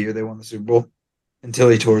MVP the year they won the Super Bowl until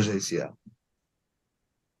he tore his ACL.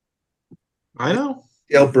 I know.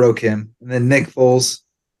 ACL broke him. And then Nick Foles,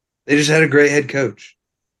 they just had a great head coach.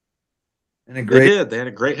 And They did. They had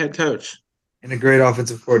a great head coach. And a great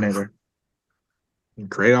offensive coordinator.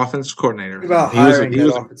 Great offensive coordinator. Think about hiring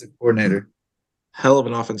that offensive coordinator. Hell of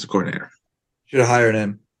an offensive coordinator. Should have hired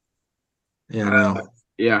him. Yeah, I know.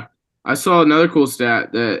 Yeah. I saw another cool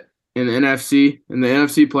stat that in the NFC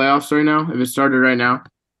playoffs right now, if it started right now,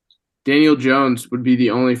 Daniel Jones would be the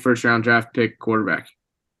only first-round draft pick quarterback.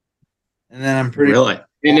 And then I'm pretty really.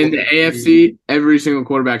 And in the AFC, every single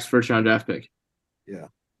quarterback's first-round draft pick. Yeah.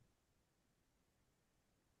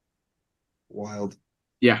 Wild.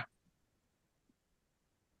 Yeah.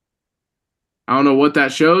 I don't know what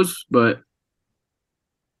that shows, but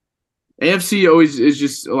AFC always is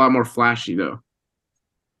just a lot more flashy, though.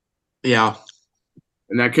 Yeah.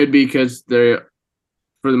 And that could be because they're,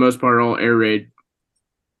 for the most part, all air raid.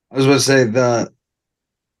 I was about to say, the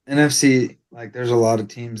NFC, there's a lot of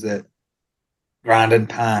teams that grind and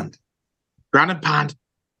pound. Ground and pound.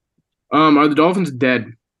 Are the Dolphins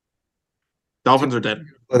dead? Dolphins are dead.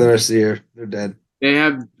 For the rest of the year, they're dead. They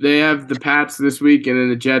have the Pats this week and then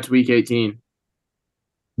the Jets week 18.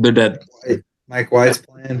 They're dead. Mike White's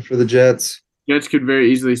playing for the Jets. Jets could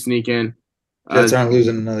very easily sneak in. Jets aren't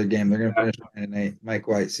losing another game. They're going to finish 9-8. Mike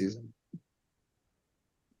White season.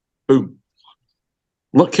 Boom.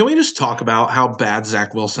 Look, can we just talk about how bad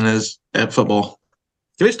Zach Wilson is at football?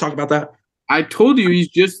 Can we just talk about that? I told you he's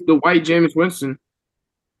just the white Jameis Winston.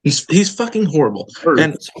 He's fucking horrible.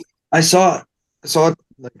 And I saw a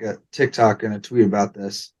TikTok and a tweet about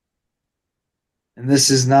this. And this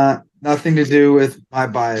is nothing to do with my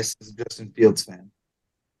bias as a Justin Fields fan.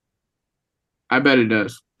 I bet it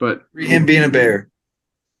does. But him being a Bear,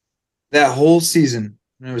 that whole season,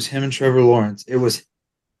 when it was him and Trevor Lawrence, it was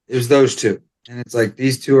those two. And it's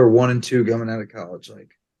these two are 1 and 2 coming out of college, 1A,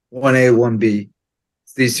 1B.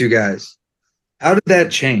 It's these two guys. How did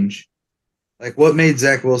that change? What made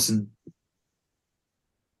Zach Wilson?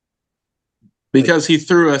 Because he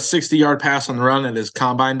threw a 60-yard pass on the run at his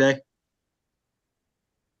combine day.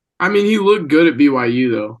 I mean, he looked good at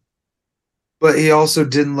BYU, though. But he also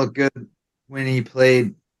didn't look good when he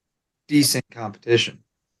played decent competition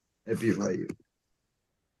at BYU.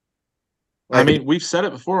 I mean, we've said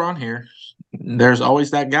it before on here. There's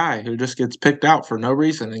always that guy who just gets picked out for no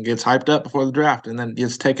reason and gets hyped up before the draft and then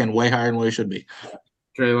gets taken way higher than what he should be.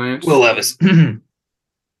 Trey Lance. Will Levis.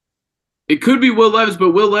 It could be Will Levis,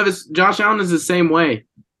 but Will Levis, Josh Allen is the same way.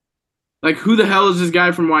 Who the hell is this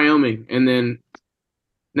guy from Wyoming? And then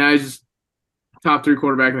now he's top 3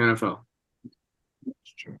 quarterback in the NFL.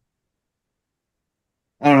 That's true.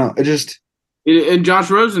 I don't know. And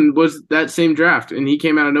Josh Rosen was that same draft, and he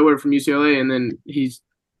came out of nowhere from UCLA, and then he's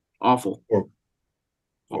awful. Horrible.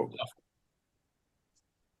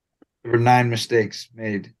 There were 9 mistakes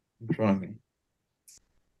made in front of me.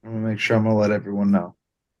 I'm going to make sure I'm going to let everyone know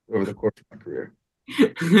over the course of my career.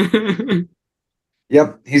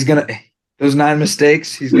 Yep, he's going to – those 9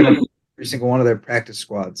 mistakes, he's going to every single one of their practice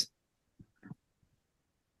squads.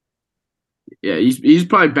 Yeah, he's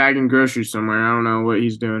probably bagging groceries somewhere. I don't know what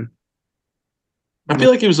he's doing. I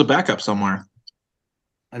feel like he was a backup somewhere.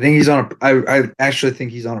 I think he's on I actually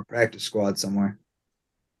think he's on a practice squad somewhere.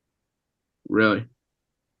 Really?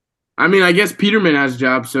 I mean, I guess Peterman has a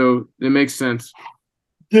job, so it makes sense.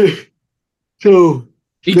 Yeah. So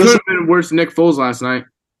he could have been worse than Nick Foles last night.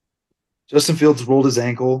 Justin Fields rolled his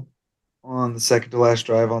ankle on the second to last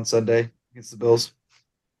drive on Sunday against the Bills.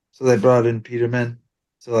 So they brought in Peterman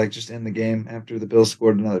to just end the game after the Bills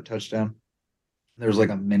scored another touchdown. There was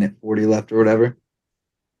a minute 40 left or whatever.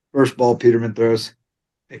 First ball Peterman throws,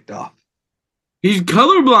 picked off. He's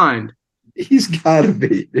colorblind. He's gotta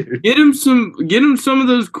be, dude. Get him some of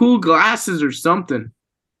those cool glasses or something.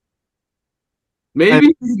 Maybe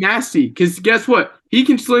he's nasty, because guess what? He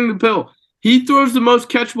can sling the pill. He throws the most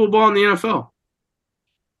catchable ball in the NFL.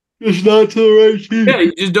 It's not to the right team. Yeah,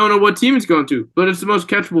 you just don't know what team it's going to, but it's the most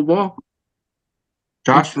catchable ball.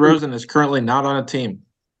 Josh Rosen is currently not on a team.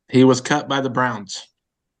 He was cut by the Browns.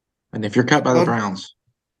 And if you're cut by the Browns,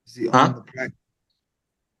 Is he on the practice?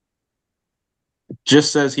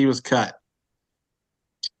 just says he was cut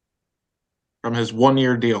from his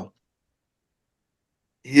 1-year deal.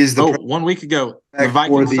 He is the 1 week ago, the back for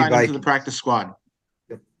Vikings the signed him to the Vikings. practice squad.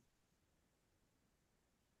 Yep.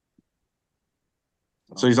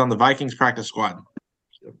 So he's on the Vikings practice squad.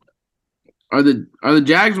 Are the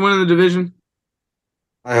Jags winning the division?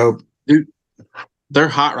 I hope. Dude, they're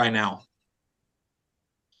hot right now.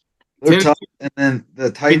 They're tough, and then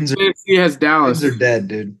the Titans Tennessee has Dallas. are dead,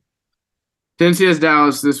 dude. Tennessee has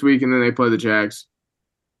Dallas this week, and then they play the Jags.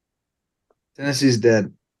 Tennessee's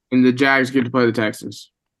dead. And the Jags get to play the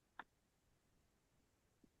Texans.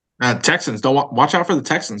 Texans, don't watch out for the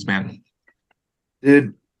Texans, man.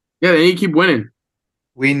 Dude, Yeah, they need to keep winning.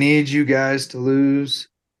 we need you guys to lose.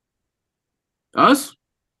 Us?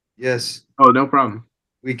 Yes, Oh, no problem.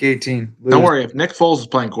 week 18. Lose. Don't worry, if Nick Foles is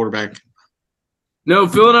playing quarterback. No,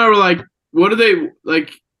 Phil and I were like, what are they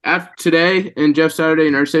like after today and Jeff Saturday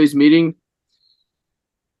and Irsay's meeting?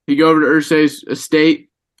 You go over to Irsay's estate,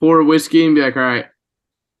 pour a whiskey, and be like, all right,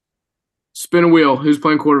 spin a wheel. Who's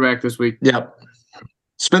playing quarterback this week? Yep.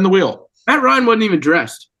 Spin the wheel. Matt Ryan wasn't even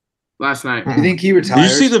dressed last night. You think he Did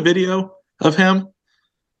retires? you see the video of him?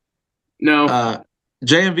 No.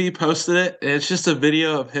 JMV posted it, and it's just a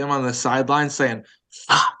video of him on the sideline saying,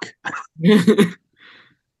 fuck.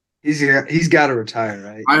 He's got to retire,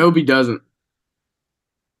 right? I hope he doesn't.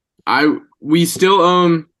 We still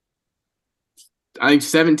own, I think,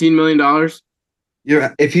 $17 million.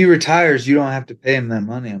 If he retires, you don't have to pay him that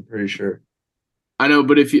money, I'm pretty sure. I know,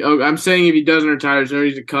 but I'm saying if he doesn't retire, there's no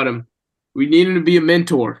reason to cut him. We need him to be a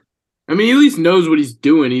mentor. I mean, he at least knows what he's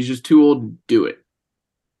doing. He's just too old to do it.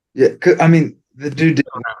 Yeah, I mean, the dude did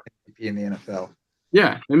MVP in the NFL.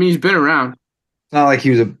 Yeah, I mean, he's been around. It's not like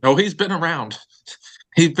he was a Oh, he's been around.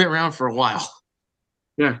 He's been around for a while.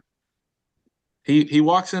 Yeah. He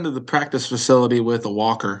walks into the practice facility with a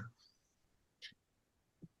walker.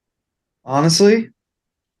 honestly.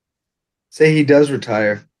 Say he does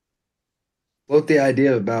retire. Float the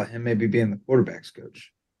idea about him maybe being the quarterback's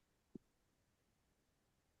coach.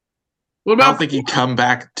 What I about don't think he'd come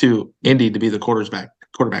back to Indy to be the quarterback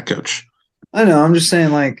coach. I know. I'm just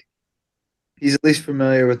saying, like, he's at least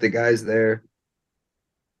familiar with the guys there.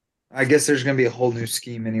 I guess there's going to be a whole new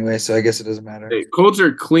scheme anyway, so I guess it doesn't matter. Colts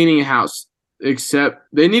are cleaning house, except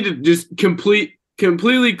they need to just completely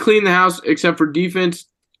clean the house except for defense,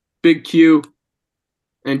 Big Q,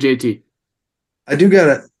 and JT. I do got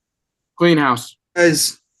to. Clean house.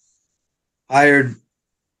 Guys hired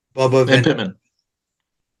Bubba And Van Pittman.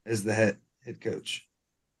 as the head coach.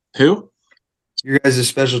 Who? You guys are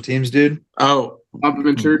special teams, dude. Oh, Papa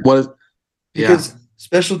Ventura. what is? Yeah. Because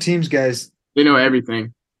special teams guys They know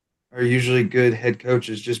everything. are usually good head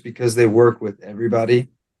coaches just because they work with everybody.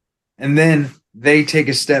 And then they take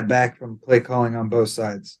a step back from play calling on both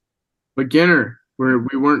sides. Beginner, where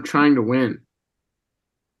we weren't trying to win.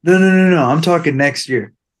 No. I'm talking next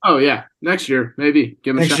year. Oh, yeah. Next year, maybe.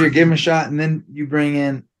 Give him a Next shot. year, give him a shot, and then you bring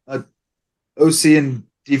in a OC and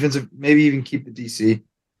defensive, maybe even keep the DC.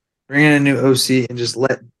 Bring in a new OC and just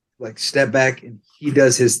step back and he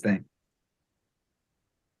does his thing.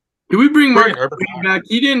 Did we bring Mark Urban Green back?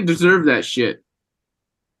 He didn't deserve that shit.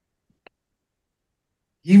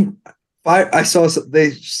 I saw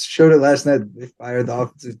they showed it last night. They fired the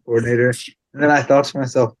offensive coordinator, and then I thought to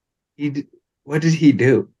myself, what did he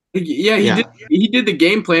do? Yeah, he did the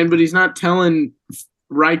game plan, but he's not telling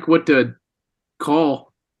Reich what to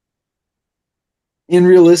call. And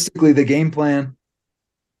realistically, the game plan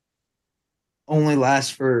only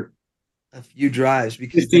lasts for a few drives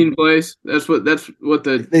because 15 plays. That's what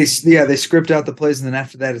the they script out the plays, and then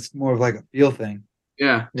after that, it's more of like a feel thing.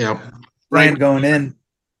 yeah. Brand going in.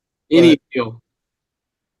 Any deal.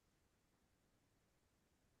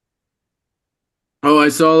 Oh, I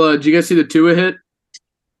saw. Did you guys see the Tua hit?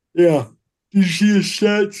 Yeah. Did you see his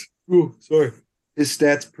stats? Oh, sorry. His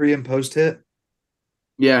stats pre and post hit?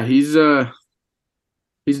 Yeah, he's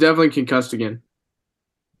definitely concussed again.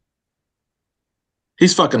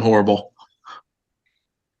 He's fucking horrible.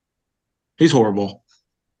 He's horrible.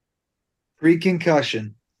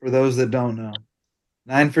 Pre-concussion, for those that don't know.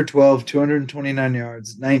 9 for 12, 229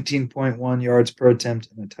 yards, 19.1 yards per attempt,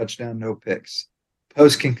 and a touchdown, no picks.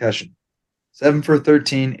 Post-concussion, 7 for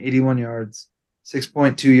 13, 81 yards,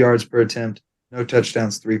 6.2 yards per attempt, no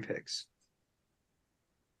touchdowns, 3 picks.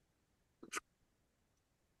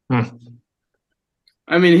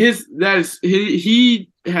 I mean, he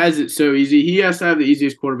has it so easy. He has to have the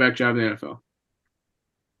easiest quarterback job in the NFL.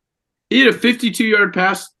 He had a 52-yard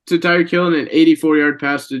pass to Tyreek Hill and an 84-yard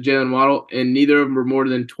pass to Jalen Waddle, and neither of them were more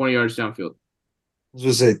than 20 yards downfield. I was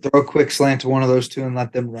going to say, throw a quick slant to one of those two and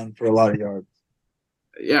let them run for a lot of yards.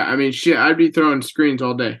 Yeah, I mean, shit, I'd be throwing screens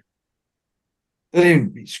all day. It doesn't even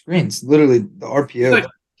be screens. Literally, the RPO.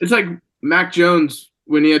 It's like Mac Jones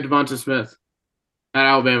when he had Devonta Smith at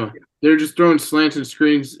Alabama. They were just throwing slants and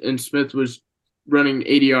screens, and Smith was running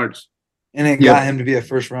 80 yards. And it got him to be a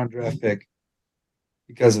first-round draft pick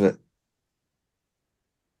because of it.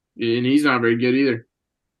 And he's not very good either.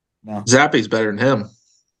 No. Zappy's better than him.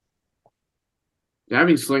 That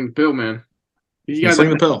means sling the pill, man. He's He's sling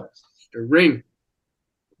the pill. A ring.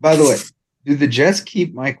 By the way, do the Jets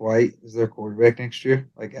keep Mike White as their quarterback next year?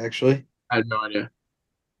 Like, actually? I had no idea.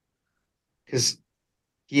 Because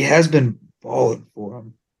he has been balling for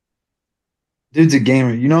him. Dude's a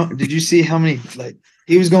gamer. You know, did you see how many, like,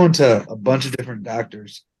 he was going to a bunch of different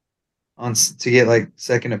doctors to get, like,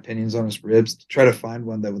 second opinions on his ribs to try to find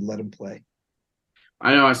one that would let him play.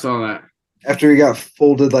 I know, I saw that. After he got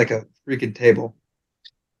folded like a freaking table.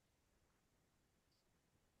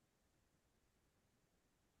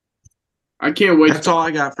 I can't wait. That's all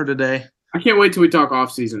I got for today. I can't wait till we talk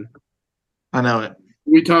off season. I know it.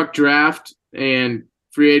 We talk draft and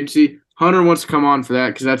free agency. Hunter wants to come on for that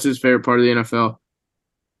because that's his favorite part of the NFL.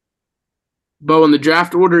 But when the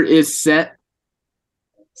draft order is set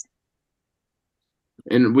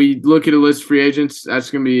and we look at a list of free agents, that's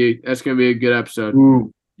gonna be a good episode.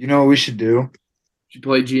 Ooh, you know what we should do? Should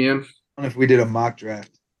play GM. What if we did a mock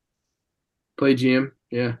draft? Play GM,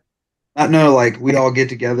 yeah. Like we all get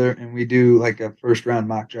together and we do like a first round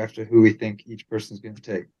mock draft of who we think each person's going to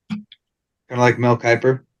take. Kind of like Mel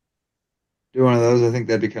Kiper. Do one of those. I think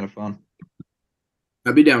that'd be kind of fun.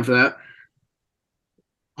 I'd be down for that.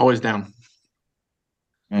 Always down.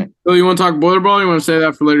 All right. So you want to talk boiler ball? Or you want to say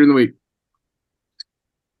that for later in the week?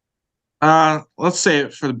 Let's save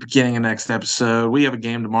it for the beginning of next episode. We have a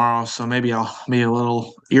game tomorrow, so maybe I'll be a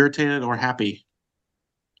little irritated or happy.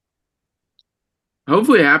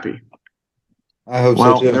 Hopefully happy. I hope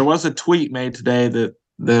Well, so too. there was a tweet made today that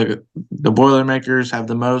the Boilermakers have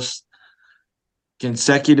the most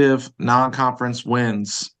consecutive non-conference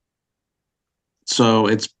wins. So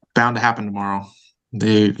it's bound to happen tomorrow.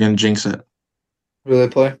 They're going to jinx it. Who do they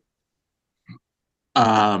play?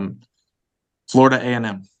 Florida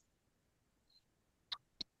A&M.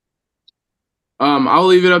 I'll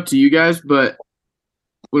leave it up to you guys, but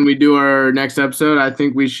when we do our next episode, I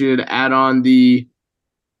think we should add on the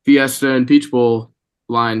Fiesta and Peach Bowl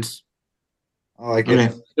lines. I like it.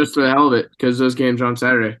 Okay. Just for the hell of it, because those games are on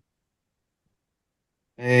Saturday.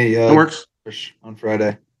 Hey, It works. Irish on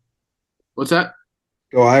Friday. What's that?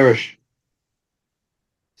 Go Irish.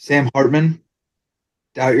 Sam Hartman.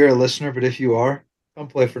 Doubt you're a listener, but if you are, come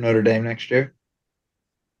play for Notre Dame next year.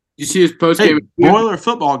 Did you see his post Hey, game? Boiler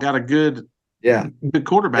football got a good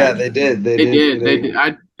quarterback. Yeah, they did. They did.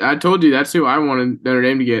 I told you that's who I wanted Notre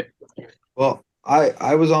Dame to get. Well,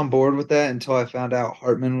 I was on board with that until I found out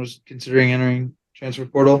Hartman was considering entering transfer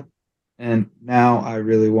portal, and now I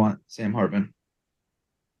really want Sam Hartman.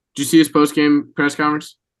 Did you see his post game press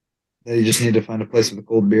conference? That you just need to find a place with a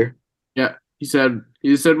cold beer. Yeah, he said,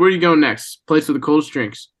 where are you going next? Place with the coldest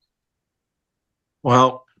drinks.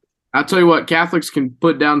 Well, I'll tell you what, Catholics can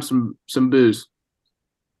put down some booze.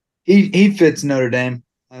 He fits Notre Dame,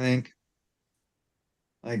 I think.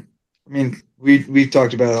 Like, I mean, we've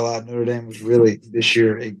talked about it a lot. Notre Dame was really this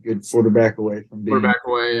year a good quarterback away from being. Quarterback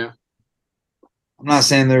away, yeah. I'm not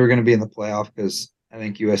saying they were going to be in the playoff because I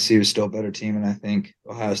think USC was still a better team, and I think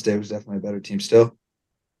Ohio State was definitely a better team still.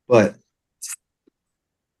 But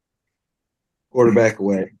quarterback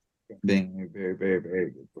away from being a very, very,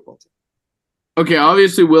 very good football team. Okay,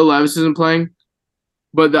 obviously Will Levis isn't playing,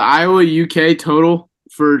 but the Iowa UK total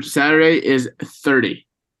for Saturday is 30.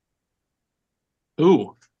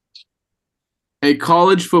 ooh. A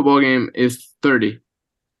college football game is 30.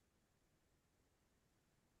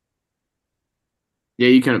 Yeah,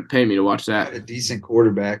 you couldn't pay me to watch that. A decent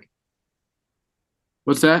quarterback.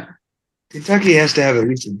 What's that? Kentucky has to have at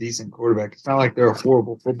least a decent quarterback. It's not like they're a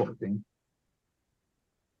horrible football team.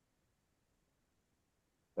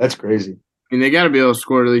 That's crazy. I mean, they got to be able to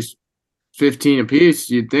score at least 15 apiece,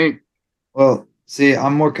 you'd think. Well, see,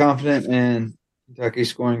 I'm more confident in Kentucky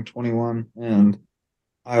scoring 21 and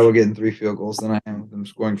Iowa getting 3 field goals than I am with them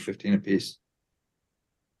scoring 15 apiece.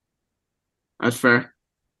 That's fair.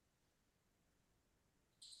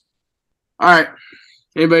 All right.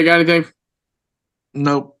 Anybody got anything?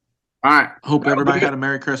 Nope. All right. Hope everybody had a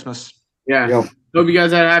Merry Christmas. Yeah. Yep. Hope you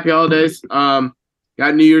guys had happy holidays. Got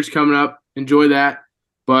New Year's coming up. Enjoy that.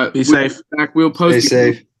 But Be safe. We'll post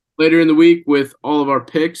Stay safe. later in the week with all of our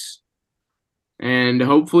picks And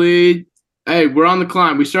hopefully, hey, we're on the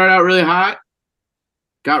climb. We started out really hot,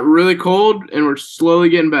 got really cold, and we're slowly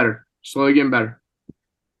getting better. Slowly getting better.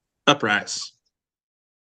 Uprise.